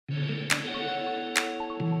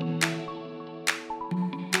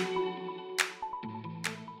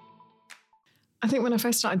I think when I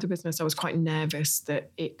first started the business, I was quite nervous that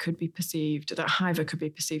it could be perceived, that Hiver could be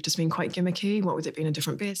perceived as being quite gimmicky. What with it being a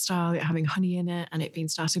different beer style, it having honey in it, and it being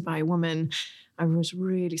started by a woman. I was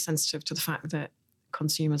really sensitive to the fact that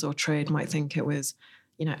consumers or trade might think it was,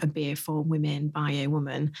 a beer for women by a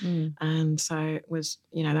woman. And so it was,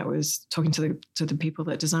 that was talking to the people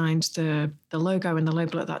that designed the logo and the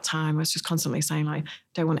label at that time. I was just constantly saying, like,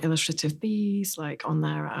 don't want illustrative bees like on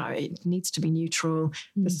there. It needs to be neutral.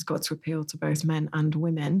 This has got to appeal to both men and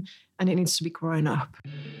women, and it needs to be grown up.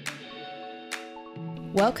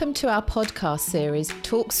 Welcome to our podcast series,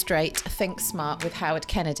 Talk Straight, Think Smart with Howard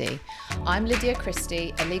Kennedy. I'm Lydia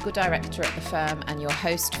Christie, a legal director at the firm and your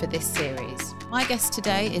host for this series. My guest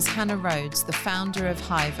today is Hannah Rhodes, the founder of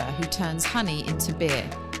Hiver, who turns honey into beer.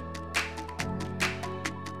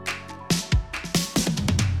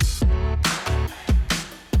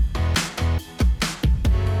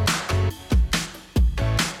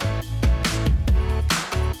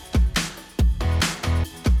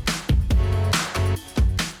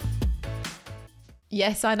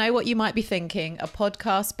 Yes, I know what you might be thinking, a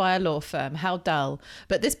podcast by a law firm, how dull.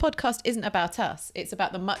 But this podcast isn't about us, it's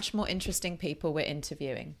about the much more interesting people we're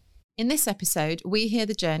interviewing. In this episode, we hear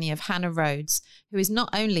the journey of Hannah Rhodes, who is not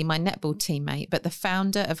only my netball teammate, but the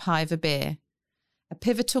founder of Hiver Beer. A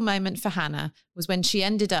pivotal moment for Hannah was when she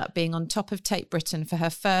ended up being on top of Tate Britain for her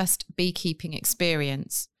first beekeeping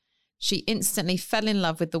experience. She instantly fell in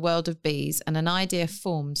love with the world of bees, and an idea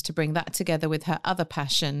formed to bring that together with her other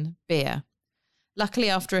passion, beer. Luckily,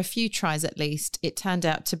 after a few tries at least, it turned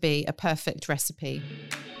out to be a perfect recipe.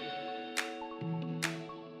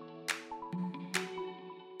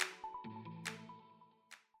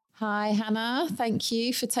 Hi, Hannah. Thank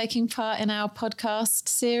you for taking part in our podcast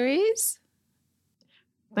series.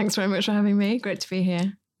 Thanks very much for having me. Great to be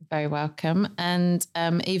here. Very welcome. And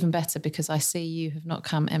even better because I see you have not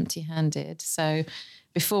come empty-handed. So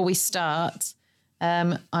before we start,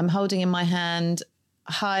 I'm holding in my hand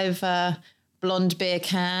Hiver blonde beer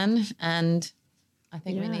can, and I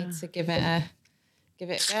think we need to give it a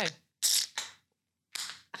go.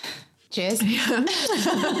 Cheers.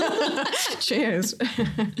 Cheers.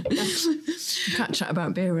 You can't chat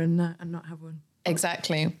about beer and not have one.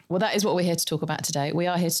 Exactly. Well, that is what we're here to talk about today. We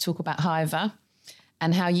are here to talk about Hiver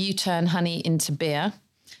and how you turn honey into beer.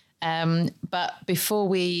 But before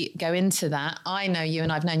we go into that, I know you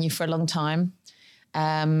and I've known you for a long time.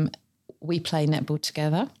 We play netball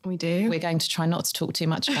together. We do. We're going to try not to talk too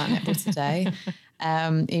much about netball today,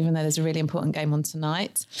 even though there's a really important game on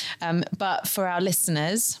tonight. But for our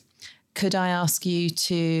listeners, could I ask you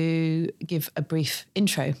to give a brief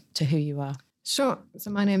intro to who you are? Sure.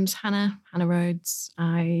 So my name's Hannah Rhodes.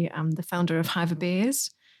 I am the founder of Hiver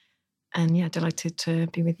Beers. And delighted to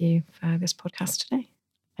be with you for this podcast today.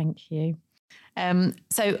 Thank you.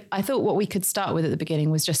 So I thought what we could start with at the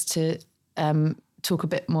beginning was just to talk a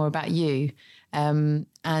bit more about you, and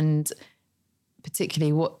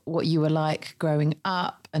particularly what you were like growing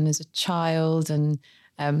up and as a child, and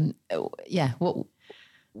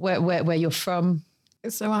where you're from.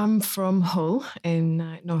 So I'm from Hull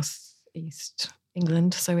in North East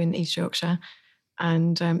England, so in East Yorkshire,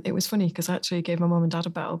 and it was funny because I actually gave my mum and dad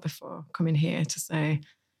a bell before coming here to say,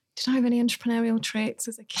 did I have any entrepreneurial traits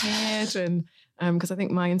as a kid? And because I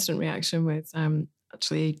think my instant reaction was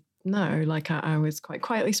actually no, like I was quite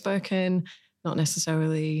quietly spoken, not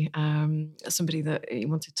necessarily somebody that you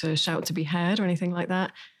wanted to shout to be heard or anything like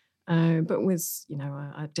that. But was,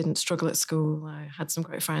 I didn't struggle at school. I had some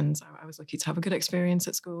great friends. I was lucky to have a good experience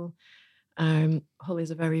at school. Hull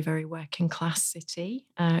is a very, very working class city.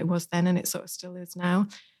 It was then and it sort of still is now.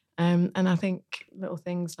 And I think little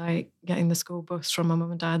things like getting the school bus from my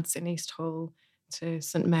mum and dad's in East Hull to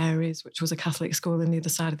St Mary's, which was a Catholic school on the other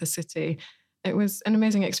side of the city. It was an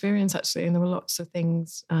amazing experience, actually, and there were lots of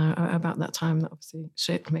things about that time that obviously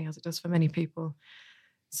shaped me, as it does for many people.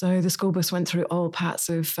 So the school bus went through all parts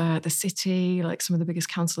of the city, like some of the biggest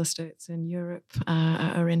council estates in Europe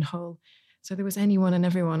are in Hull. So there was anyone and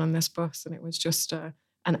everyone on this bus, and it was just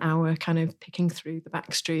an hour kind of picking through the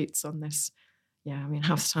back streets on this.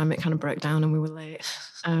 Half the time it kind of broke down and we were late.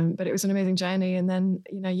 But it was an amazing journey. And then,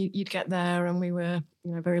 you'd get there and we were,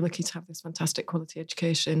 very lucky to have this fantastic quality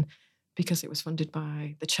education, because it was funded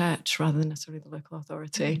by the church rather than necessarily the local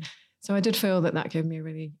authority. So I did feel that gave me a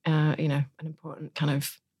really, an important kind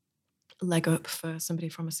of leg up for somebody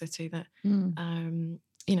from a city that,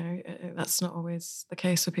 that's not always the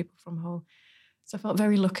case for people from Hull. So I felt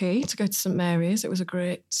very lucky to go to St Mary's. It was a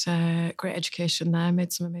great education there.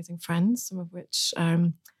 Made some amazing friends, some of which,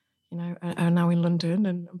 are now in London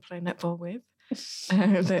and play netball with.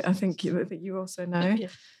 That I think that you also know. Yeah.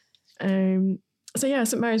 So yeah,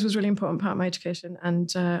 St Mary's was a really important part of my education.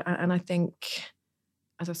 And I think,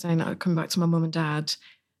 as I was saying, I come back to my mum and dad.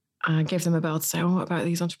 I gave them a bell to say, "Oh, what about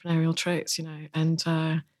these entrepreneurial traits?"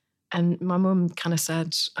 And my mum kind of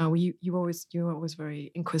said, "Oh, well, you were always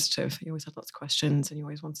very inquisitive. You always had lots of questions, and you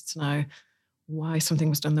always wanted to know why something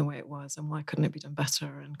was done the way it was, and why couldn't it be done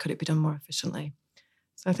better, and could it be done more efficiently."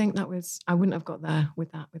 So I think I wouldn't have got there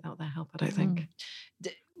without their help, I don't think.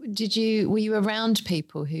 Were you around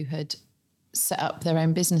people who had set up their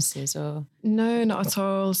own businesses or? No, not at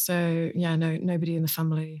all. So yeah, no, nobody in the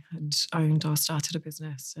family had owned or started a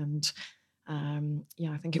business. And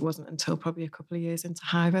I think it wasn't until probably a couple of years into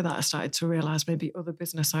Hiver that I started to realise maybe other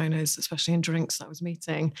business owners, especially in drinks that I was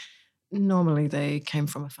meeting, normally they came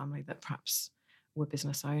from a family that perhaps were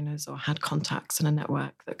business owners or had contacts and a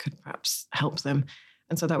network that could perhaps help them.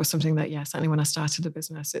 And so that was something that, certainly when I started the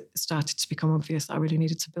business, it started to become obvious that I really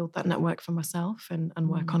needed to build that network for myself and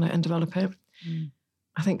work on it and develop it.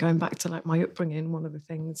 I think going back to like my upbringing, one of the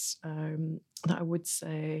things that I would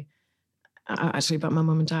say actually about my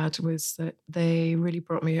mum and dad was that they really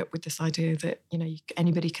brought me up with this idea that,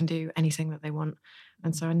 anybody can do anything that they want.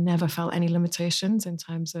 And so I never felt any limitations in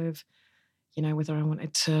terms of, whether I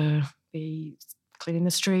wanted to be cleaning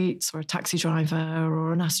the streets or a taxi driver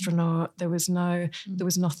or an astronaut. There was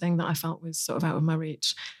nothing that I felt was sort of out of my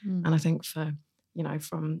reach. And I think for,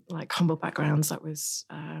 from like humble backgrounds, that was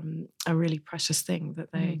a really precious thing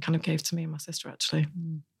that they kind of gave to me and my sister, actually.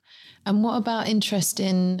 And what about interest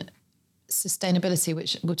in sustainability,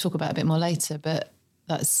 which we'll talk about a bit more later, but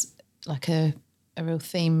that's like a real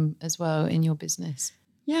theme as well in your business?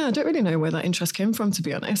 Yeah, I don't really know where that interest came from, to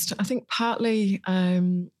be honest. I think partly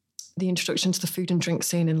the introduction to the food and drink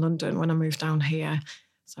scene in London when I moved down here.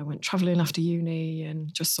 So I went travelling after uni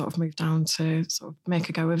and just sort of moved down to sort of make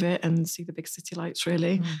a go of it and see the big city lights,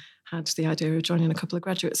 really. Had the idea of joining a couple of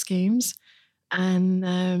graduate schemes. And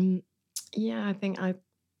I think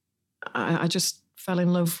I just fell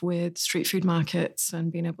in love with street food markets and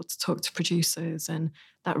being able to talk to producers and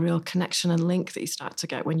that real connection and link that you start to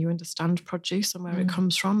get when you understand produce and where it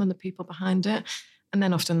comes from and the people behind it. And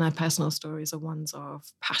then often their personal stories are ones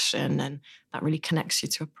of passion and that really connects you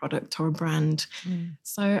to a product or a brand.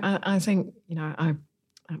 So I think, I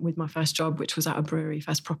with my first job, which was at a brewery,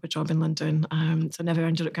 first proper job in London. So never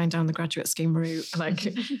ended up going down the graduate scheme route,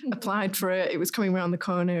 applied for it. It was coming around the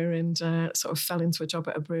corner and sort of fell into a job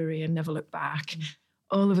at a brewery and never looked back.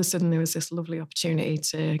 All of a sudden there was this lovely opportunity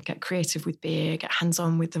to get creative with beer, get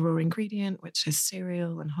hands-on with the raw ingredient, which is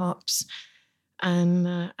cereal and hops. And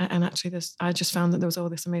actually I just found that there was all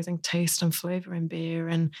this amazing taste and flavour in beer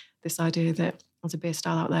and this idea that there's a beer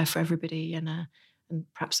style out there for everybody and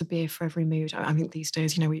perhaps a beer for every mood. I think these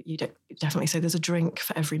days, you definitely say there's a drink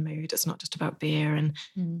for every mood. It's not just about beer and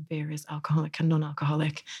beer is alcoholic and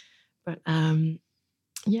non-alcoholic. But I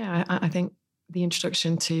think the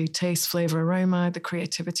introduction to taste, flavour, aroma, the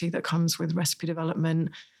creativity that comes with recipe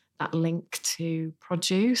development, that link to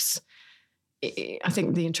produce, I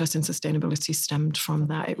think the interest in sustainability stemmed from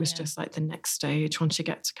that. It was just like the next stage once you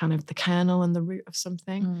get to kind of the kernel and the root of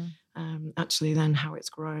something, actually then how it's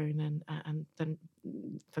grown. And then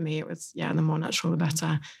for me, it was, the more natural, the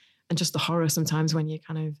better. And just the horror sometimes when you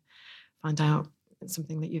kind of find out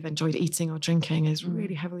something that you've enjoyed eating or drinking is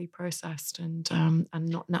really heavily processed and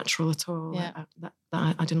not natural at all.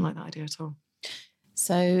 I didn't like that idea at all.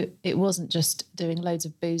 So it wasn't just doing loads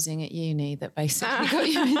of boozing at uni that basically got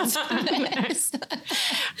you into this.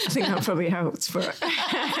 I think that probably helped. But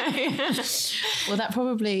Well, that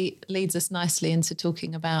probably leads us nicely into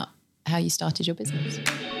talking about how you started your business.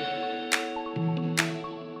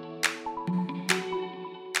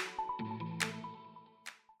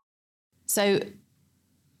 So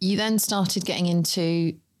you then started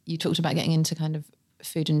you talked about getting into kind of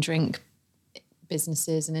food and drink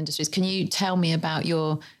businesses and industries. Can you tell me about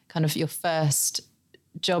your first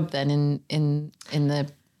job then in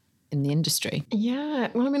the industry? Yeah,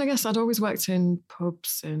 well, I mean, I guess I'd always worked in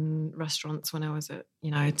pubs and restaurants when I was a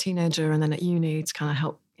teenager and then at uni to kind of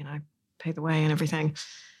help, pay the way and everything.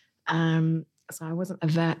 So I wasn't a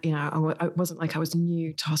vet, I wasn't like I was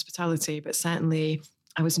new to hospitality, but certainly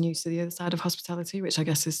I was new to the other side of hospitality, which I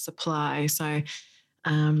guess is supply. So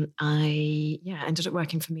I ended up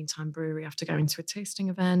working for Meantime Brewery after going to a tasting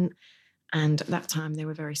event. And at that time they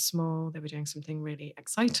were very small. They were doing something really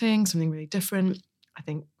exciting, something really different. I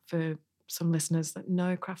think for some listeners that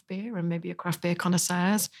know craft beer and maybe are craft beer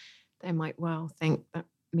connoisseurs, they might well think that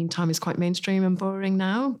Meantime is quite mainstream and boring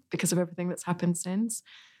now because of everything that's happened since.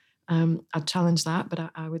 I'd challenge that, but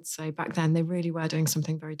I would say back then they really were doing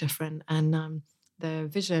something very different. And the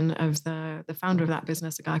vision of the founder of that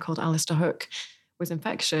business, a guy called Alistair Hook, was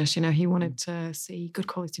infectious. You know, he wanted to see good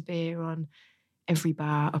quality beer on every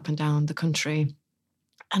bar up and down the country.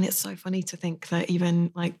 And it's so funny to think that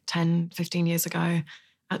even like 10, 15 years ago,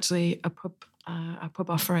 actually a pub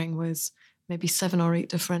offering was maybe 7 or 8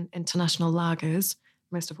 different international lagers,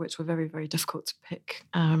 most of which were very, very difficult to pick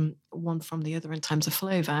one from the other in terms of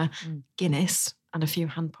flavour, Guinness and a few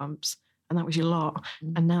hand pumps. And that was your lot.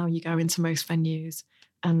 And now you go into most venues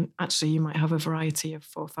and actually you might have a variety of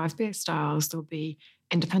 4 or 5 beer styles. There'll be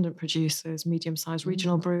independent producers, medium-sized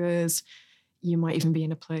regional brewers. You might even be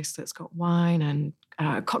in a place that's got wine and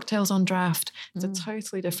cocktails on draft. It's a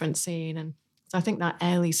totally different scene. And so I think that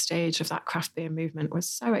early stage of that craft beer movement was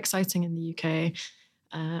so exciting in the UK.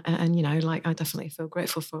 And, you know, like I definitely feel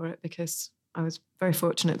grateful for it because I was very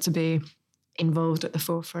fortunate to be involved at the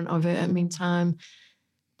forefront of it. At Meantime,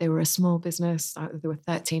 they were a small business. There were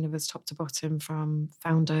 13 of us top to bottom, from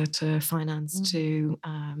founder to finance to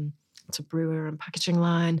brewer and packaging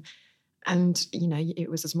line. And, you know, it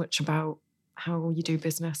was as much about how you do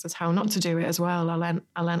business as how not to do it as well. I learned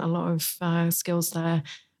a lot of skills there.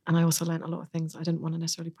 And I also learned a lot of things I didn't want to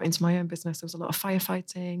necessarily put into my own business. There was a lot of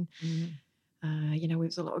firefighting. You know, there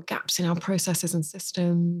was a lot of gaps in our processes and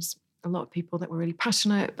systems. A lot of people that were really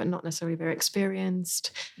passionate, but not necessarily very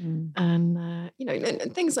experienced. And, you know,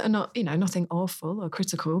 things that are not, you know, nothing awful or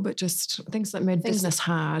critical, but just things that made business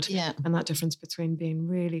hard. Yeah. And that difference between being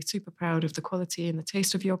really super proud of the quality and the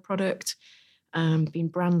taste of your product, being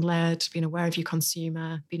brand-led, being aware of your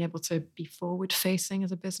consumer, being able to be forward-facing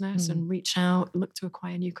as a business and reach out, look to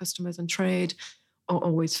acquire new customers and trade, or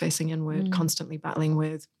always facing inward, constantly battling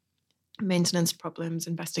with maintenance problems,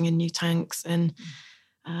 investing in new tanks, and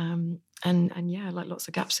yeah, like lots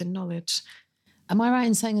of gaps in knowledge. Am I right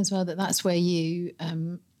in saying as well that that's where you,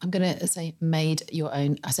 I'm going to say made your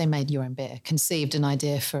own beer, conceived an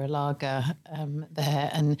idea for a lager there?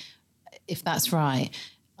 And if that's right,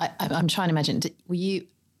 I'm trying to imagine, you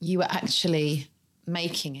were actually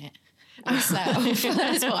making it yourself?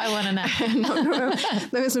 That's what I want to know.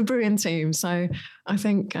 There was a brewing team. So I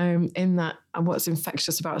think in that, what's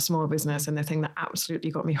infectious about a small business, and the thing that absolutely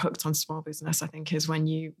got me hooked on small business, I think, is when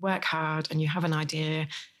you work hard and you have an idea,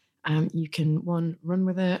 you can, run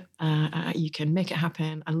with it, you can make it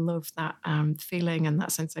happen. I love that feeling and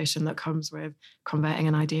that sensation that comes with converting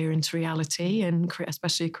an idea into reality, and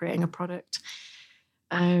especially creating a product.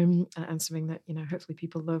 And something that, you know, hopefully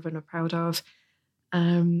people love and are proud of.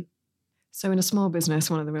 So in a small business,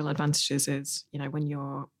 one of the real advantages is, you know, when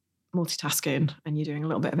you're multitasking and you're doing a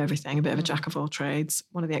little bit of everything, a bit of a jack of all trades.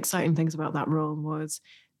 One of the exciting things about that role was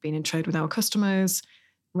being in trade with our customers,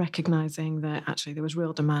 recognizing that actually there was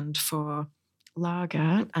real demand for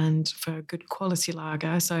lager and for good quality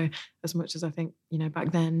lager. So as much as I think, you know,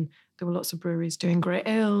 back then there were lots of breweries doing great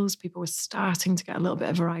ales, people were starting to get a little bit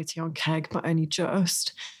of variety on keg, but only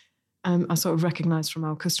just. I sort of recognized from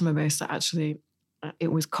our customer base that actually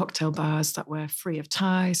it was cocktail bars that were free of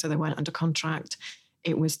tie, so they weren't under contract.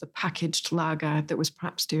 It was the packaged lager that was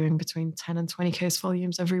perhaps doing between 10 and 20 case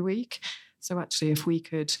volumes every week. So actually, if we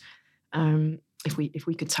could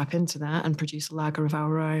tap into that and produce a lager of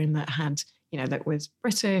our own that had, you know, that was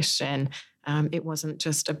British, and it wasn't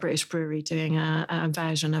just a British brewery doing a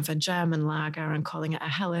version of a German lager and calling it a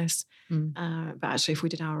Helles, but actually if we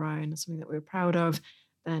did our own, something that we were proud of,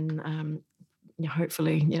 then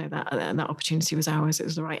hopefully, you know, that opportunity was ours. It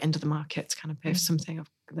was the right end of the market to kind of pay for something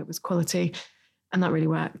that was quality, and that really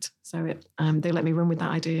worked. So they let me run with that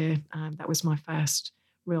idea. That was my first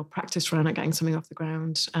real practice run at getting something off the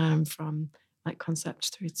ground, from like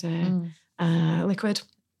concept through to liquid.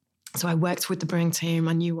 So I worked with the brewing team.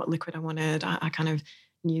 I knew what liquid I wanted. I kind of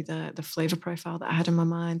knew the flavor profile that I had in my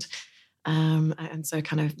mind. And so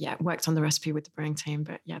kind of, worked on the recipe with the brewing team,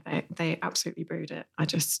 but they absolutely brewed it. I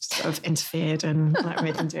just sort of interfered and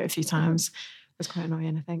made them do it a few times. It was quite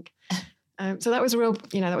annoying, I think. So that was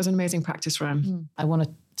that was an amazing practice run. I want to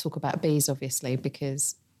talk about bees, obviously,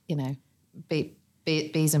 because, you know,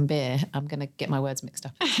 bees and beer, I'm going to get my words mixed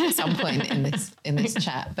up at some point in this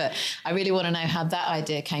chat, but I really want to know how that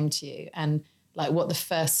idea came to you, and like what the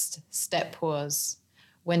first step was.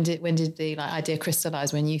 When did the idea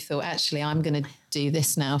crystallize, when you thought, actually, I'm going to do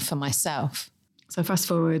this now for myself? So fast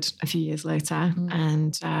forward a few years later,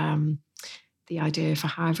 and the idea for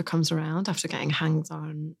Hiver comes around after getting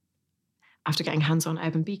hands-on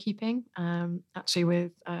urban beekeeping, actually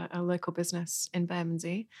with a local business in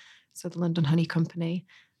Bermondsey, so the London Honey Company.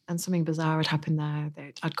 And something bizarre had happened there.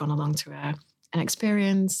 I'd gone along to an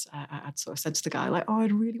experience. I'd sort of said to the guy, like,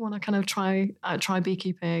 I'd really want to kind of try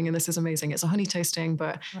beekeeping, and this is amazing. It's a honey tasting,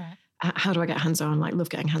 but how do I get hands-on? Like, love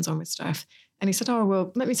getting hands-on with stuff. And he said, oh,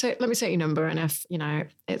 well, let me take your number. And if,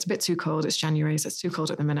 it's a bit too cold, it's January, so it's too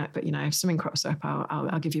cold at the minute, but, if something crops up,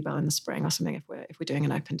 I'll give you a bell in the spring or something if we're doing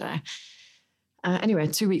an open day. Anyway,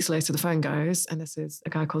 2 weeks later, the phone goes, and this is a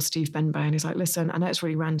guy called Steve Benbow. He's like, listen, I know it's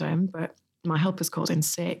really random, but my helper's called in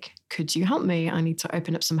sick. Could you help me? I need to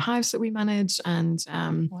open up some hives that we manage. And,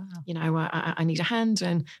 I need a hand,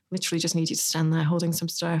 and literally just need you to stand there holding some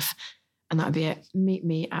stuff. And that would be it. Meet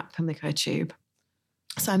me at Pimlico Tube.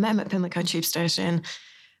 So I met him at Pimlico Tube Station.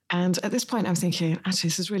 And at this point, I'm thinking, actually,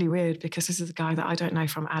 this is really weird because this is a guy that I don't know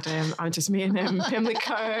from Adam. I'm just meeting him,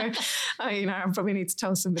 Pimlico. I probably need to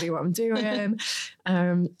tell somebody what I'm doing.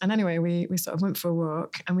 And anyway, we sort of went for a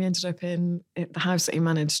walk, and we ended up in the house that he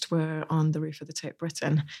managed were on the roof of the Tate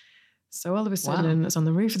Britain. So all of a sudden, it's on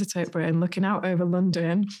the roof of the Tate Britain, looking out over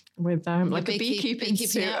London with like a beekeeping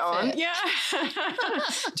suit on. Yeah.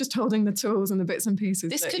 Just holding the tools and the bits and pieces.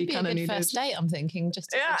 This could be a good first date, I'm thinking,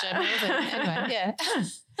 just as a general thing. Anyway,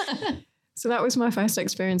 yeah. So that was my first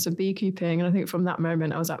experience of beekeeping. And I think from that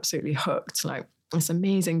moment, I was absolutely hooked. Like, this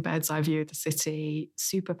amazing bird's eye view of the city,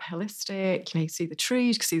 super holistic. You see the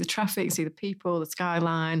trees, you can see the traffic, you see the people, the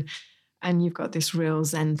skyline. And you've got this real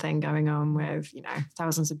Zen thing going on with,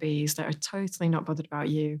 thousands of bees that are totally not bothered about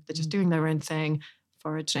you. They're just doing their own thing,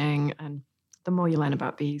 foraging. And the more you learn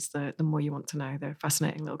about bees, the more you want to know. They're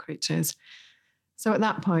fascinating little creatures. So at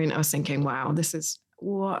that point, I was thinking, wow,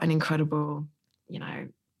 what an incredible,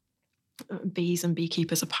 bees and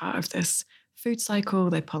beekeepers are part of this food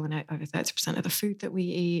cycle. They pollinate over 30% of the food that we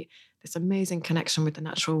eat, this amazing connection with the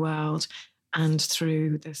natural world, and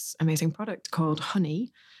through this amazing product called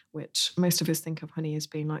honey, which most of us think of honey as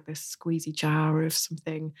being like this squeezy jar of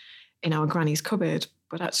something in our granny's cupboard.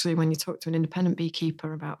 But actually, when you talk to an independent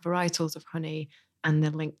beekeeper about varietals of honey and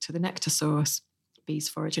the link to the nectar source, bees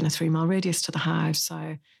forage in a 3-mile radius to the hive.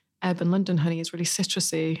 So urban London honey is really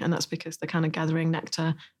citrusy, and that's because they're kind of gathering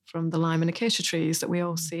nectar from the lime and acacia trees that we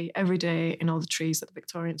all see every day in all the trees that the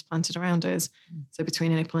Victorians planted around us. So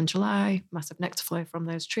between April and July, massive nectar flow from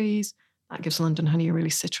those trees. That gives London honey a really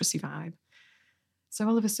citrusy vibe. So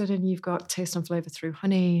all of a sudden, you've got taste and flavour through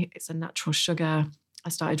honey. It's a natural sugar. I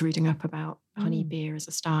started reading up about honey beer as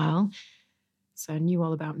a style. So I knew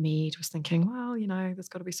all about mead, was thinking, well, there's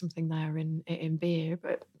got to be something there in beer.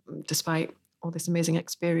 But despite all this amazing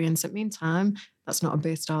experience, at meantime, that's not a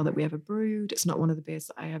beer style that we ever brewed. It's not one of the beers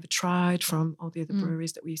that I ever tried from all the other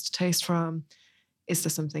breweries that we used to taste from. Is there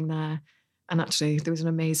something there? And actually, there was an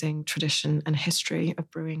amazing tradition and history of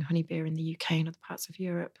brewing honey beer in the UK and other parts of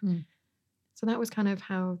Europe. So that was kind of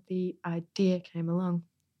how the idea came along.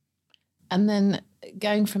 And then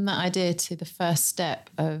going from that idea to the first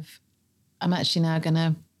step of, I'm actually now going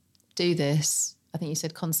to do this. I think you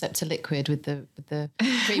said concept to liquid with the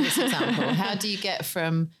previous example. How do you get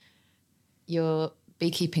from your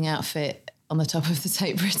beekeeping outfit on the top of the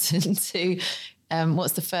Tate Britain to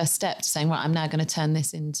what's the first step to saying, right, I'm now going to turn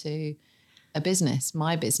this into a business,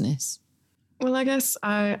 my business? Well, I guess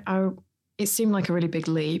it seemed like a really big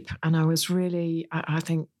leap, and I was really, I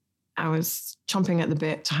think I was chomping at the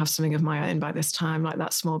bit to have something of my own by this time, like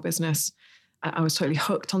that small business. I was totally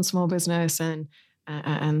hooked on small business and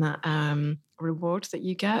that reward that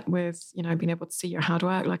you get with, being able to see your hard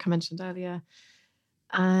work, like I mentioned earlier.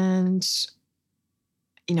 And,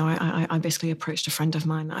 I basically approached a friend of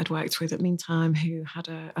mine that I'd worked with at Meantime who had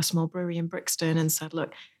a small brewery in Brixton and said,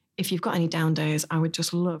 look, if you've got any down days, I would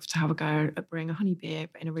just love to have a go at brewing a honey beer,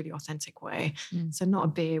 but in a really authentic way. So not a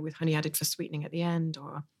beer with honey added for sweetening at the end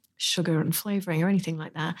or sugar and flavouring or anything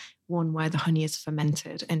like that. One where the honey is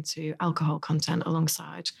fermented into alcohol content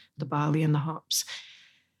alongside the barley and the hops.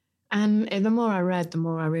 And the more I read, the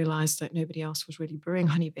more I realised that nobody else was really brewing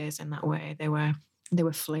honey beers in that way. They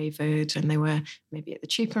were flavoured and they were maybe at the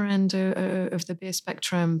cheaper end of the beer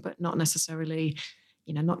spectrum, but not necessarily,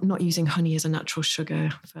 not using honey as a natural sugar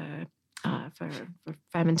for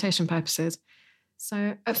fermentation purposes.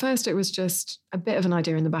 So at first it was just a bit of an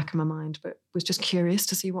idea in the back of my mind, but was just curious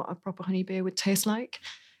to see what a proper honey beer would taste like.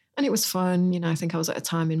 And it was fun. I think I was at a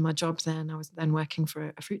time in my job then, I was then working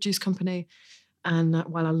for a fruit juice company. And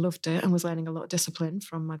while I loved it and was learning a lot of discipline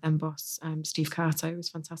from my then boss, Steve Carter, who was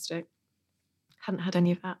fantastic, hadn't had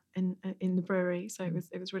any of that in the brewery. So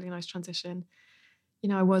it was really nice transition.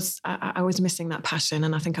 I was missing that passion,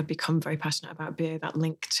 and I think I'd become very passionate about beer, that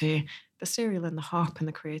link to the cereal and the hop and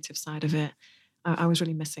the creative side of it. I was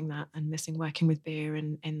really missing that and missing working with beer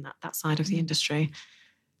and in that side of the industry.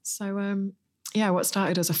 So, what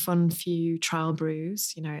started as a fun few trial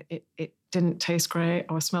brews, it didn't taste great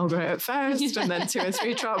or smell great at first, and then 2 or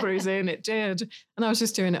 3 trial brews in, it did. And I was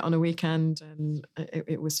just doing it on a weekend, and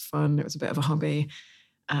it was fun. It was a bit of a hobby.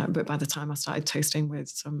 But by the time I started tasting with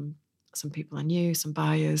some people I knew, some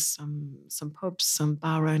buyers, some pubs, some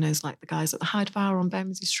bar owners, like the guys at the Hyde Bar on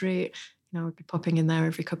Bermondsey Street, I'd be popping in there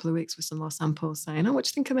every couple of weeks with some more samples saying, oh, what do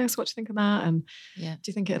you think of this? What do you think of that? And do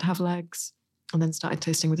you think it'd have legs? And then started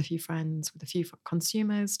tasting with a few friends, with a few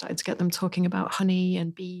consumers, started to get them talking about honey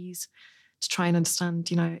and bees to try and understand,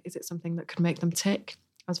 is it something that could make them tick?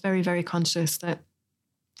 I was very, very conscious that,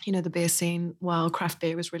 the beer scene, while craft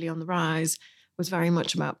beer was really on the rise, was very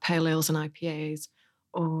much about pale ales and IPAs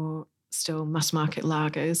or still mass market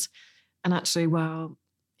lagers. And actually, while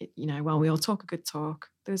we all talk a good talk,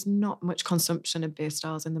 there's not much consumption of beer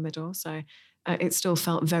styles in the middle. So it still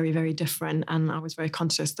felt very, very different. And I was very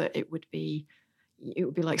conscious that it would be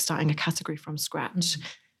like starting a category from scratch.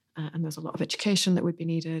 And there's a lot of education that would be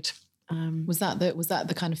needed. Was that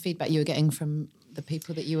the kind of feedback you were getting from the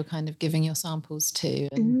people that you were kind of giving your samples to?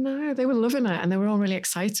 No, they were loving it, and they were all really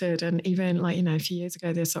excited. And even a few years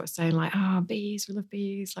ago, they were sort of saying like, bees, we love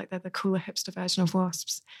bees. Like they're the cooler hipster version of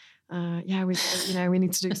wasps. We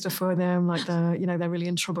need to do stuff for them. Like they're really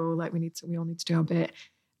in trouble. Like we all need to do our bit.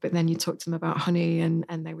 But then you talk to them about honey, and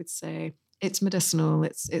they would say it's medicinal.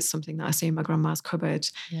 It's something that I see in my grandma's cupboard.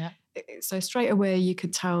 Yeah. So straight away you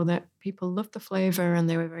could tell that people loved the flavour and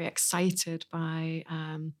they were very excited by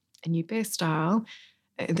a new beer style.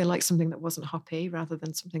 They liked something that wasn't hoppy rather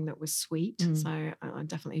than something that was sweet. So I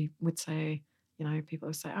definitely would say, people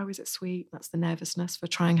would say, oh, is it sweet? That's the nervousness for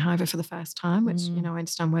trying Hiver for the first time, which, I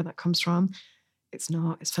understand where that comes from. It's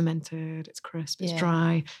not, it's fermented, it's crisp, it's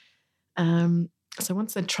dry. So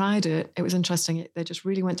once they'd tried it, it was interesting. They just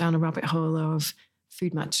really went down a rabbit hole of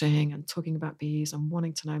food matching and talking about bees and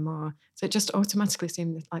wanting to know more. So it just automatically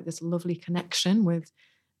seemed like this lovely connection with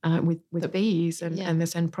the bees and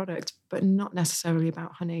this end product, but not necessarily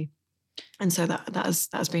about honey. And so that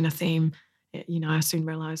has been a theme. I soon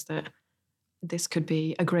realised that this could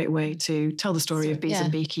be a great way to tell the story of bees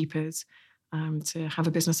and beekeepers, to have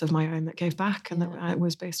a business of my own that gave back and that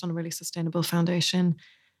was based on a really sustainable foundation,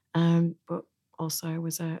 but also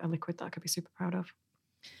was a liquid that I could be super proud of.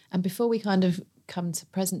 And before we kind of come to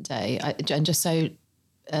present day, and just so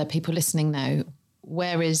people listening know,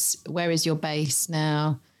 where is your base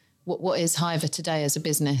now? What is Hiver today as a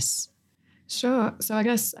business? Sure. So I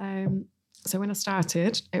guess, so when I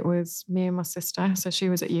started, it was me and my sister. So she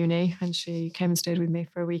was at uni and she came and stayed with me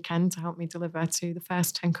for a weekend to help me deliver to the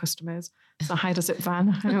first 10 customers. So I hired a zip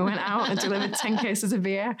van and I went out and delivered 10 cases of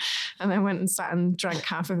beer and then went and sat and drank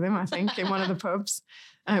half of them, I think, in one of the pubs,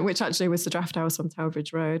 which actually was the Draft House on Tower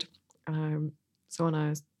Bridge Road. So on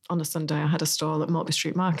a Sunday, I had a stall at Maltby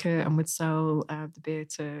Street Market and would sell the beer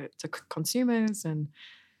to consumers, and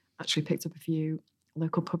actually picked up a few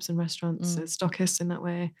local pubs and restaurants as stockists in that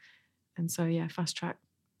way. And so, fast track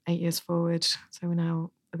 8 years forward. So we're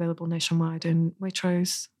now available nationwide in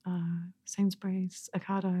Waitrose, Sainsbury's,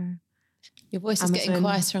 Ocado. Your voice is getting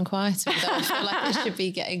quieter and quieter. I feel like it should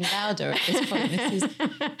be getting louder at this point.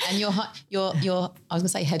 And your I was going to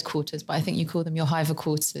say headquarters, but I think you call them your Hiver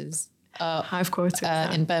quarters. Hive quarters.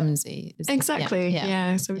 In Bermondsey. Exactly,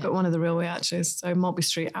 yeah. So we've got one of the railway arches. So Maltby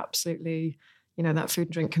Street, absolutely, that food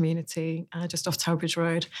and drink community just off Tower Bridge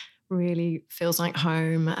Road really feels like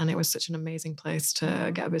home. And it was such an amazing place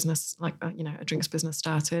to get a business, like, a drinks business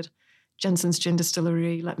started. Jensen's Gin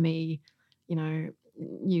Distillery let me,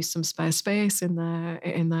 use some spare space in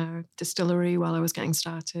their distillery while I was getting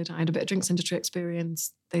started. I had a bit of drinks industry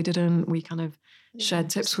experience. They didn't. We kind of shared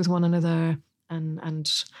tips with one another.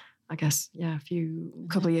 And I guess, a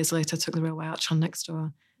couple of years later, took the railway arch on next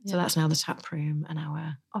door. So that's now the tap room and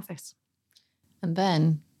our office. And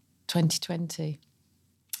then 2020.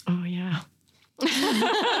 Oh, yeah.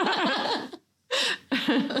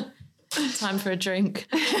 Time for a drink.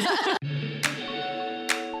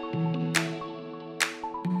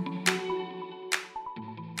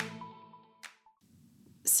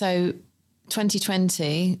 So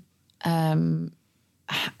 2020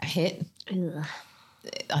 hit. Ugh.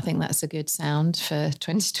 I think that's a good sound for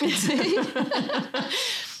 2020.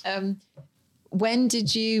 When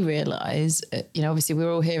did you realise, obviously we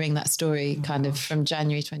were all hearing that story kind of from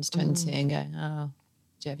January 2020 and going,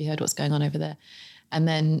 have you heard what's going on over there? And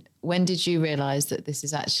then when did you realise that this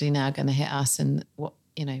is actually now going to hit us, and what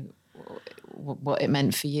it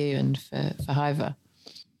meant for you and for Hiver?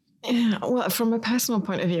 Yeah, well, from a personal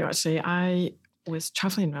point of view, actually, I was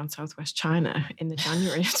travelling around southwest China in the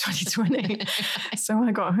January of 2020. So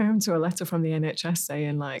I got home to a letter from the NHS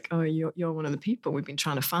saying like, oh, you're one of the people we've been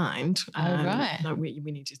trying to find. Right. We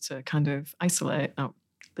need you to kind of isolate. Now,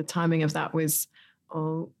 the timing of that was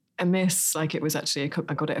all amiss. Like it was actually,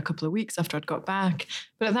 I got it a couple of weeks after I'd got back.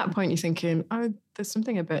 But at that point you're thinking, oh, there's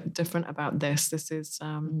something a bit different about this. This is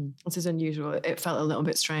unusual. It felt a little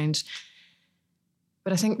bit strange.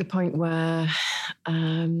 But I think the point where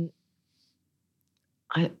I'd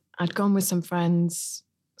gone with some friends.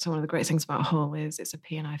 So one of the great things about Hull is it's a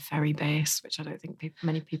P&I ferry base, which I don't think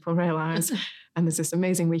many people realise. And there's this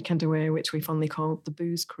amazing weekend away, which we fondly call the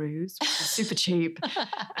Booze Cruise, which is super cheap.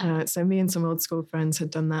 So me and some old school friends had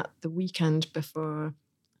done that the weekend before.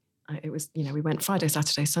 It was, we went Friday,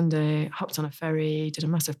 Saturday, Sunday, hopped on a ferry, did a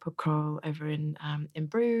massive pub crawl over in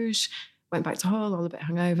Bruges, went back to Hull, all a bit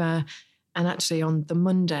hungover. And actually on the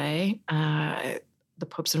Monday, the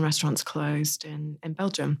pubs and restaurants closed in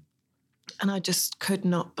Belgium. And I just could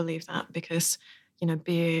not believe that because,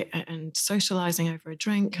 beer and socializing over a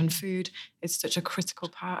drink and food is such a critical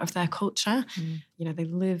part of their culture. They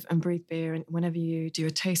live and breathe beer. And whenever you do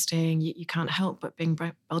a tasting, you can't help but bring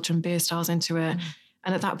Belgian beer styles into it.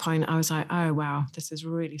 And at that point, I was like, oh, wow, this is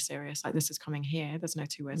really serious. Like, this is coming here. There's no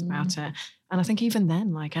two ways about it. And I think even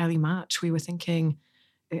then, like early March, we were thinking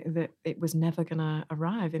that it was never going to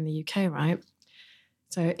arrive in the UK, right?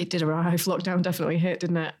 So it did arrive. Lockdown definitely hit,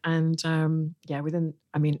 didn't it? And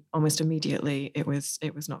almost immediately, it was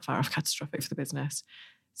not far off catastrophic for the business.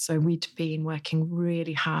 So we'd been working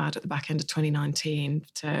really hard at the back end of 2019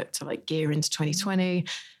 to like gear into 2020,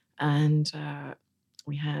 and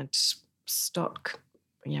we had stock.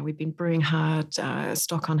 We'd been brewing hard,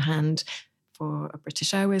 stock on hand for a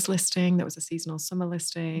British Airways listing. That was a seasonal summer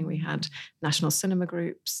listing. We had national cinema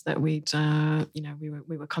groups that we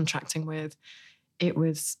were contracting with. It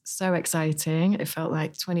was so exciting. It felt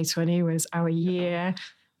like 2020 was our year.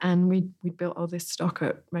 And we built all this stock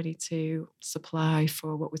up ready to supply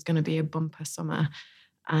for what was going to be a bumper summer.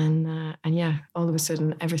 And all of a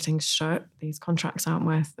sudden, everything's shut. These contracts aren't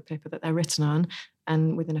worth the paper that they're written on.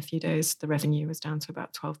 And within a few days, the revenue was down to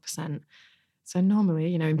about 12%. So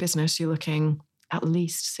normally, in business, you're looking at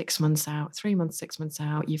least 6 months out, 3 months, 6 months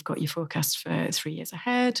out. You've got your forecast for 3 years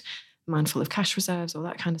ahead, mindful of cash reserves, all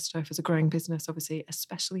that kind of stuff. As a growing business, obviously,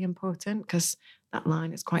 especially important because that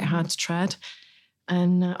line is quite hard to tread.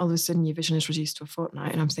 And all of a sudden, your vision is reduced to a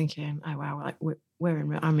fortnight. And I'm thinking, oh, wow, like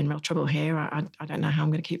I'm in real trouble here. I don't know how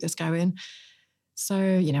I'm going to keep this going. So,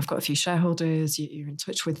 I've got a few shareholders, you're in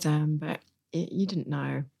touch with them, but you didn't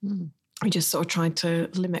know. We just sort of tried to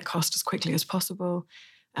limit cost as quickly as possible.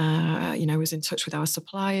 Was in touch with our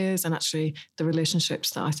suppliers, and actually the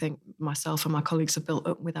relationships that I think myself and my colleagues have built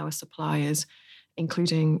up with our suppliers,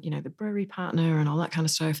 including, the brewery partner and all that kind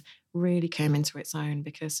of stuff, really came into its own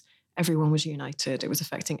because everyone was united. It was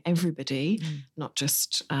affecting everybody, not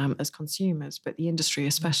just as consumers, but the industry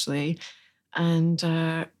especially. And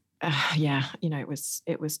it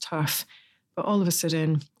was tough. But all of a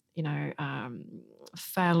sudden,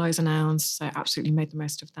 furloughs announced, so I absolutely made the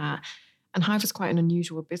most of that. And Hive is quite an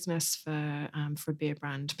unusual business for a beer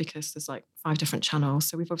brand because there's like 5 different channels.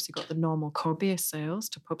 So we've obviously got the normal core beer sales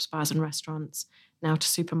to pubs, bars and restaurants, now to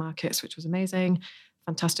supermarkets, which was amazing.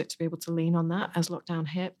 Fantastic to be able to lean on that as lockdown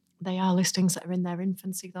hit. They are listings that are in their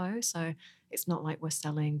infancy though. So it's not like we're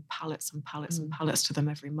selling pallets and pallets and pallets to them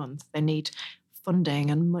every month. They need funding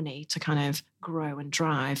and money to kind of grow and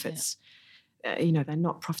drive. It's, they're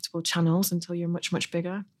not profitable channels until you're much, much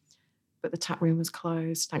bigger. But the tap room was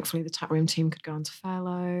closed. Thankfully, the tap room team could go on to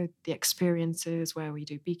furlough. The experiences where we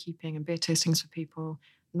do beekeeping and beer tastings for people.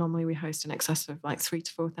 Normally, we host in excess of like 3,000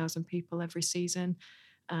 to 4,000 people every season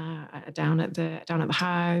down at the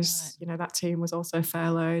house. Right. That team was also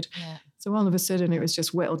furloughed. Yeah. So all of a sudden, it was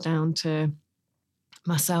just whittled down to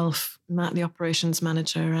myself, Matt, the operations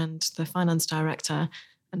manager, and the finance director.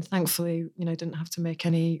 And thankfully, didn't have to make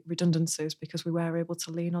any redundancies because we were able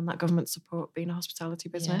to lean on that government support being a hospitality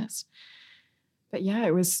business. Yeah.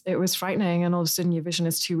 But it was frightening. And all of a sudden your vision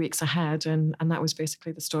is 2 weeks ahead. And that was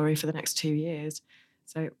basically the story for the next 2 years.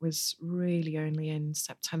 So it was really only in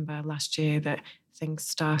September last year that things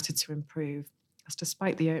started to improve. Because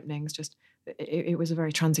despite the openings, it was a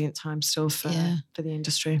very transient time still for the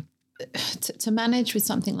industry. To manage with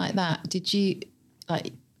something like that, did you,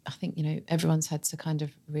 I think, everyone's had to kind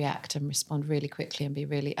of react and respond really quickly and be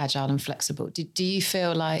really agile and flexible. Do you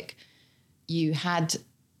feel like you had,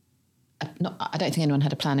 I don't think anyone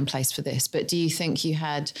had a plan in place for this, but do you think you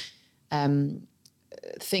had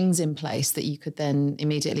things in place that you could then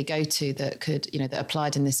immediately go to that could, that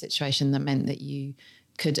applied in this situation that meant that you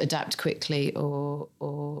could adapt quickly or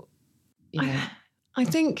I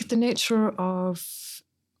think the nature of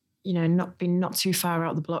not being not too far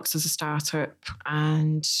out the blocks as a startup,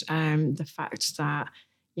 and the fact that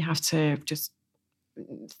you have to just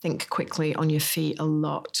think quickly on your feet a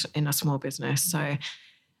lot in a small business. So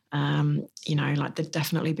Like there'd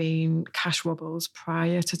definitely been cash wobbles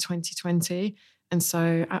prior to 2020. And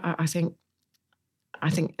so I think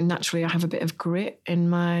naturally I have a bit of grit in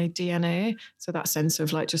my DNA. So that sense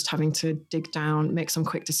of like just having to dig down, make some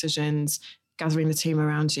quick decisions, gathering the team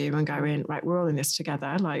around you and going, right, we're all in this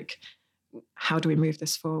together. Like, how do we move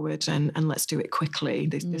this forward and let's do it quickly?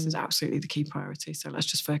 This is absolutely the key priority. So let's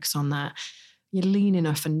just focus on that. You're lean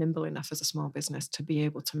enough and nimble enough as a small business to be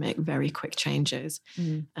able to make very quick changes.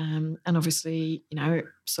 And obviously,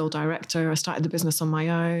 sole director, I started the business on my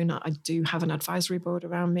own. I do have an advisory board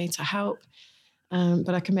around me to help,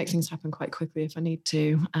 but I can make things happen quite quickly if I need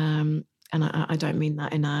to. And I don't mean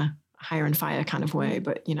that in a hire and fire kind of way,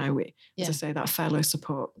 but, as I say, that furlough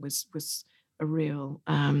support was a real...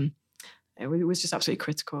 it was just absolutely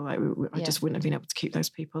critical. Like I just wouldn't have been able to keep those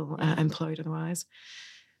people employed otherwise.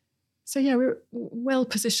 So yeah, we're well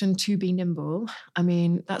positioned to be nimble. I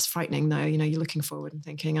mean, that's frightening though. You're looking forward and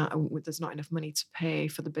thinking, there's not enough money to pay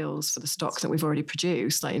for the bills for the stock that we've already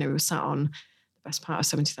produced. Like, we were sat on the best part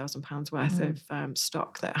of £70,000 worth of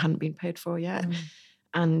stock that hadn't been paid for yet.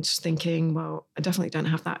 And thinking, well, I definitely don't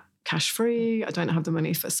have that cash free. I don't have the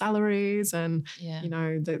money for salaries, and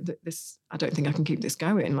this. I don't think I can keep this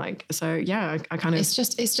going. Like, so yeah, I kind of. It's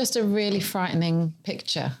just a really frightening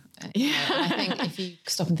picture. Yeah, I think if you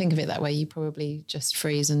stop and think of it that way, you probably just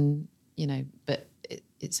freeze, and But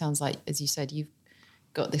it sounds like, as you said, you've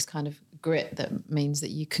got this kind of grit that means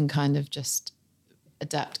that you can kind of just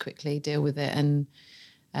adapt quickly, deal with it, and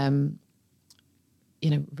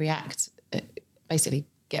react. Basically,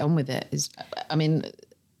 get on with it.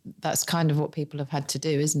 That's kind of what people have had to do,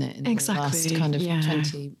 isn't it? In the last kind of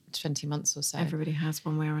 20 months or so. Everybody has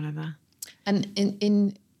one way or another.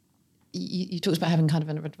 And you talked about having kind of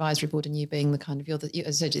an advisory board and you being the kind of, as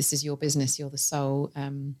I said, this is your business, you're the sole,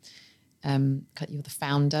 you're the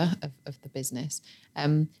founder of the business.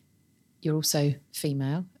 You're also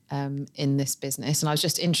female in this business. And I was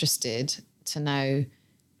just interested to know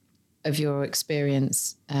of your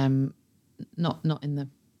experience, not in the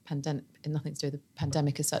pandemic, nothing to do with the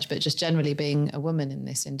pandemic as such, but just generally being a woman in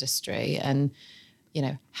this industry, and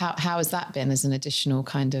how has that been as an additional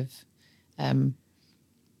kind of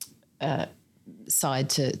side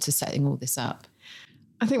to setting all this up?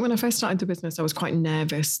 I think when I first started the business, I was quite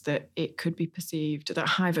nervous that it could be perceived, that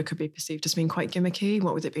Hiver could be perceived as being quite gimmicky.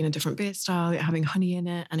 What with it being a different beer style, it having honey in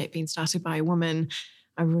it, and it being started by a woman,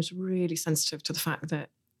 I was really sensitive to the fact that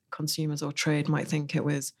consumers or trade might think it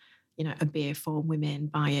was, a beer for women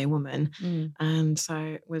by a woman. And so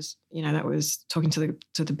it was, that was talking to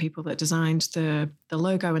the people that designed the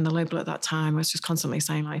logo and the label at that time. I was just constantly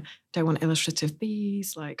saying, like, don't want illustrative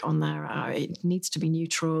bees like on there. It needs to be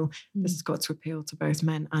neutral. This has got to appeal to both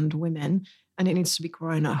men and women, and it needs to be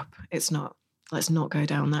grown up. It's not, let's not go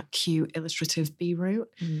down that cute illustrative bee route.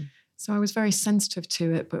 So I was very sensitive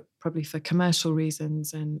to it, but probably for commercial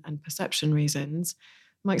reasons and perception reasons.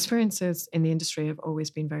 My experiences in the industry have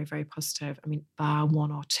always been very, very positive. I mean, bar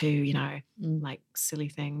one or two, like silly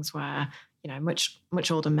things where, much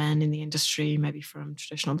older men in the industry, maybe from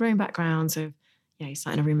traditional brewing backgrounds, have, you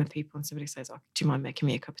sat in a room of people and somebody says, oh, do you mind making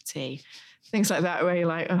me a cup of tea? Things like that, where you're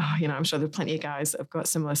like, oh, I'm sure there are plenty of guys that have got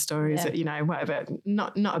similar stories that, whatever,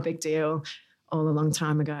 not a big deal, all a long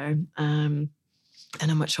time ago, and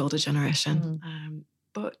a much older generation.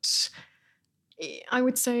 But I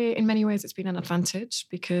would say in many ways it's been an advantage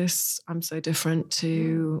because I'm so different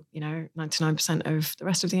to, 99% of the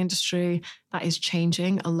rest of the industry. That is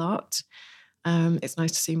changing a lot. It's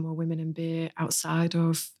nice to see more women in beer outside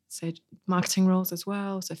of, say, marketing roles as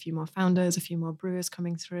well. So a few more founders, a few more brewers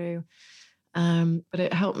coming through. But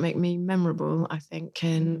it helped make me memorable, I think,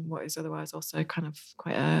 in what is otherwise also kind of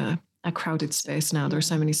quite a crowded space now. There are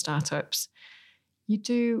so many startups. You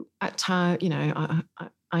do at times,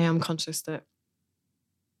 I am conscious that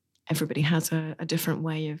everybody has a different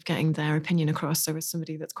way of getting their opinion across. So as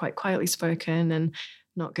somebody that's quite quietly spoken and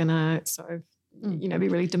not going to sort of, be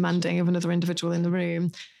really demanding of another individual in the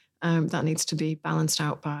room, that needs to be balanced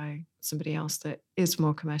out by somebody else that is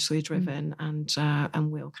more commercially driven and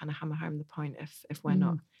will kind of hammer home the point if we're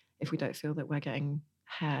not, if we don't feel that we're getting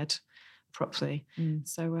heard properly.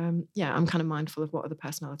 So I'm kind of mindful of what other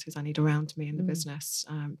personalities I need around me in the business,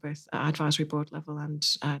 both at advisory board level and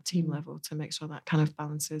team level, to make sure that kind of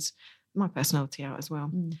balances my personality out as well.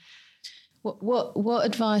 What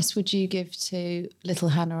advice would you give to little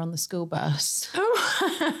Hannah on the school bus?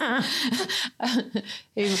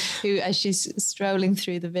 who as she's strolling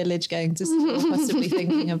through the village going to school, possibly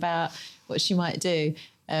thinking about what she might do?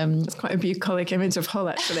 It's quite a bucolic image of Hull,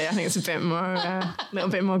 actually. I think it's a bit more, a little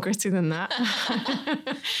bit more gritty than that.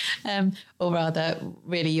 Or rather,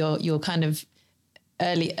 really, your kind of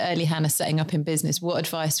early Hannah setting up in business, what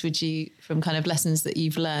advice would you, from kind of lessons that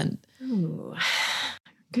you've learned? Ooh,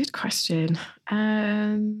 good question.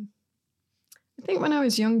 I think when I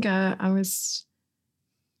was younger, I was,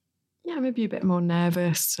 maybe a bit more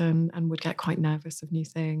nervous and would get quite nervous of new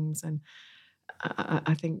things. And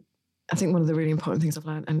I think one of the really important things I've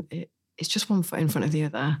learned, and it's just one foot in front of the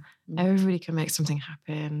other. Everybody can make something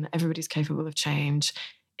happen. Everybody's capable of change.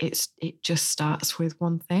 It just starts with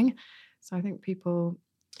one thing. So I think people,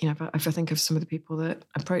 if I think of some of the people that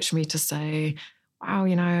approach me to say, wow,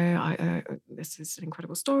 this is an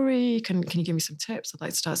incredible story. Can you give me some tips? I'd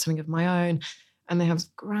like to start something of my own. And they have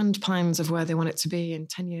grand plans of where they want it to be in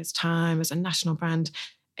 10 years' time as a national brand.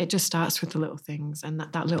 It just starts with the little things. And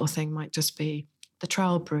that little thing might just be the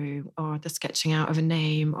trial brew or the sketching out of a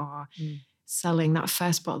name or selling that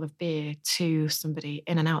first bottle of beer to somebody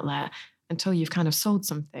in an outlet. Until you've kind of sold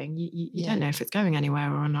something, you don't know if it's going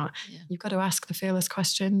anywhere or not. Yeah. You've got to ask the fearless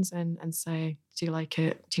questions and say, do you like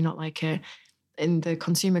it? Do you not like it? In the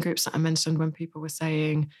consumer groups that I mentioned, when people were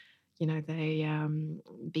saying,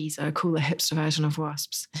 bees are a cooler hipster version of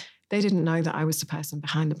wasps, they didn't know that I was the person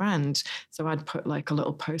behind the brand. So I'd put like a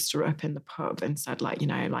little poster up in the pub and said like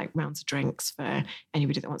rounds of drinks for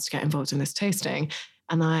anybody that wants to get involved in this tasting.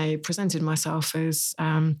 And I presented myself as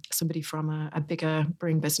somebody from a bigger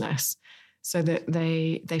brewing business, so that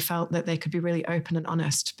they felt that they could be really open and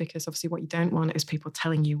honest, because obviously what you don't want is people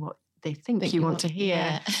telling you what they think you want to hear.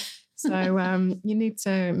 Yeah. So you need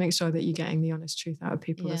to make sure that you're getting the honest truth out of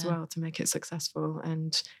people as well to make it successful.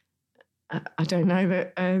 And I don't know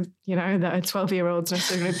that, that a 12-year-old's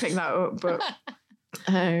necessarily going to pick that up, but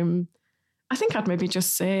I think I'd maybe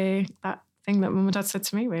just say that thing that mum and dad said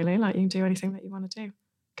to me, really, like, you can do anything that you want to do.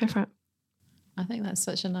 Go for it. I think that's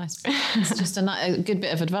such a nice, it's just a good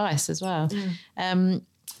bit of advice as well. Yeah.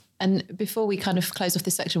 And before we kind of close off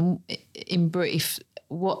this section, in brief,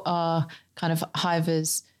 what are kind of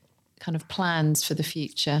Hiver's kind of plans for the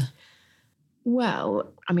future?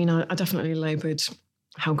 Well, I mean, I definitely laboured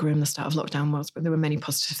how grim the start of lockdown was, but there were many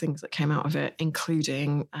positive things that came out of it,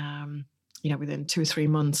 including, within 2 or 3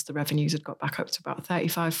 months, the revenues had got back up to about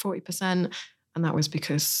 35-40%. And that was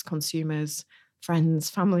because consumers, friends,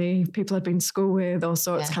 family, people I'd been to school with, all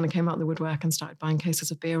sorts kind of came out of the woodwork and started buying cases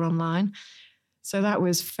of beer online. So that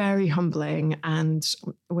was very humbling, and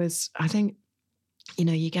was, I think,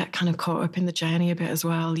 you get kind of caught up in the journey a bit as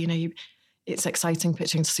well. It's exciting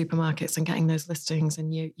pitching to supermarkets and getting those listings,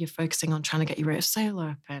 and you're focusing on trying to get your rate of sale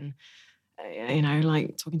up, and,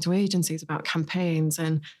 like talking to agencies about campaigns.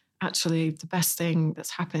 And actually the best thing that's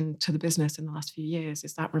happened to the business in the last few years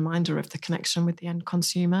is that reminder of the connection with the end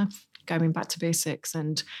consumer, going back to basics.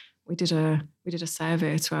 And we did a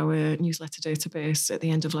survey to our newsletter database at the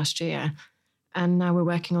end of last year. And now we're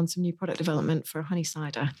working on some new product development for honey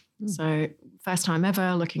cider. So first time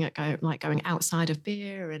ever looking at going outside of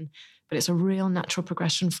beer, but it's a real natural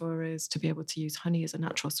progression for us to be able to use honey as a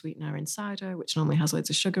natural sweetener in cider, which normally has loads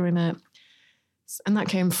of sugar in it. And that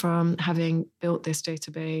came from having built this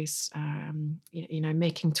database,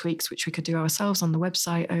 making tweaks which we could do ourselves on the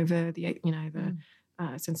website over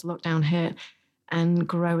since the lockdown hit, and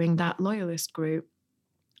growing that loyalist group,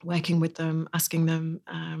 working with them, asking them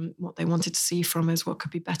what they wanted to see from us, what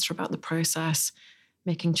could be better about the process,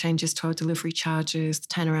 making changes to our delivery charges, the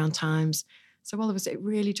turnaround times. So all of us, it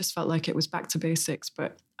really just felt like it was back to basics,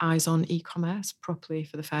 but eyes on e-commerce properly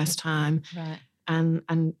for the first time. Right.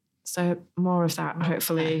 And so more of that,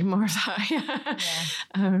 hopefully, more of that.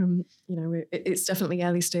 Yeah. It's definitely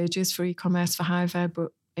early stages for e-commerce for Hiver,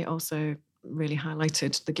 but it also really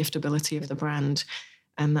highlighted the giftability of the brand.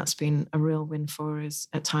 And that's been a real win for us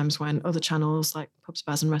at times when other channels like pubs,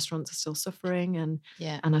 bars and restaurants are still suffering and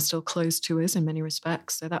are still closed to us in many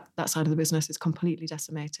respects. So that side of the business is completely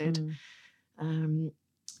decimated.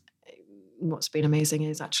 What's been amazing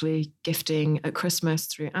is actually gifting at Christmas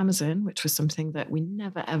through Amazon, which was something that we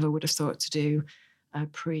never, ever would have thought to do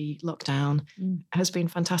pre-lockdown, has been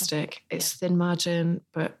fantastic. It's thin margin,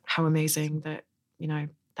 but how amazing that,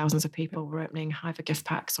 thousands of people were opening Hiver gift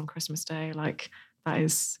packs on Christmas Day.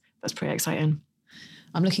 That's pretty exciting.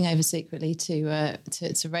 I'm looking over secretly to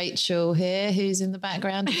Rachel here, who's in the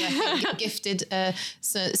background, who gifted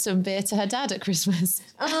some beer to her dad at Christmas.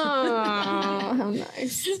 Oh, how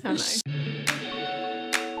nice! How nice.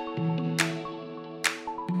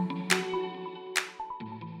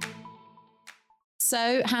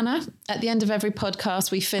 So, Hannah, at the end of every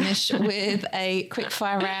podcast, we finish with a quick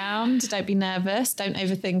fire round. Don't be nervous. Don't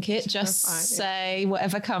overthink it. Just say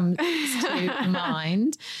whatever comes to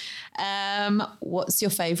mind. What's your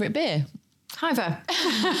favourite beer? Either.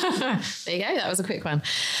 There you go. That was a quick one.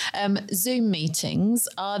 Zoom meetings,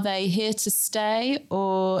 are they here to stay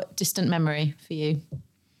or distant memory for you?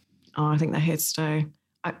 Oh, I think they're here to stay.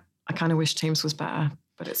 I kind of wish Teams was better,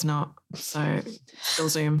 but it's not. So still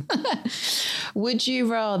Zoom. Would you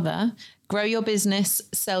rather grow your business,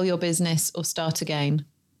 sell your business, or start again?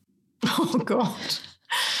 Oh, God.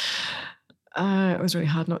 It was really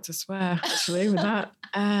hard not to swear, actually, with that.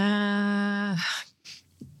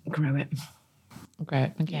 Grow it. Grow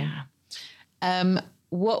it. Okay. Yeah.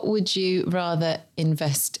 What would you rather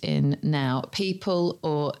invest in now, people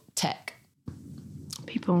or tech?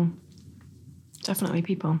 People. Definitely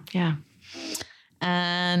people. Yeah.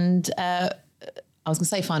 And I was going to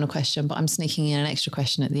say final question, but I'm sneaking in an extra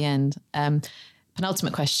question at the end.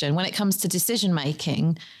 Penultimate question. When it comes to decision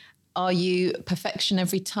making, are you perfection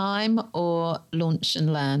every time or launch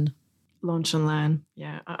and learn? Launch and learn.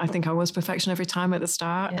 Yeah. I think I was perfection every time at the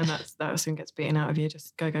start, and that soon gets beaten out of you.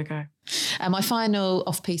 Just go, go, go. My final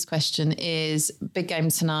off-piece question is big game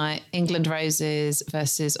tonight, England Roses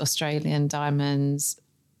versus Australian Diamonds.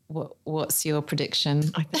 What's your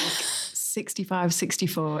prediction? I think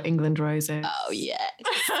 65-64 England Roses. Oh, yes.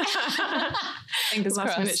 Fingers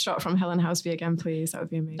last minute shot from Helen Houseby again, please. That would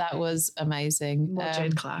be amazing. That was amazing. More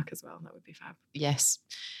Jade Clark as well. That would be fab. Yes.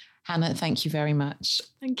 Hannah, thank you very much.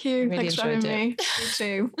 Thank you. Really Thanks for having me. You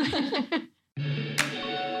too.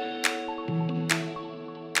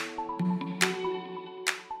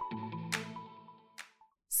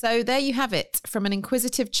 So there you have it, from an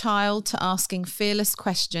inquisitive child to asking fearless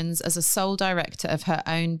questions as a sole director of her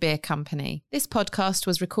own beer company. This podcast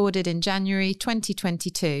was recorded in January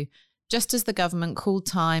 2022, just as the government called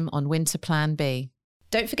time on Winter Plan B.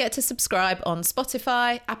 Don't forget to subscribe on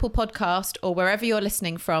Spotify, Apple Podcast, or wherever you're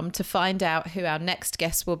listening from to find out who our next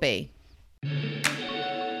guest will be.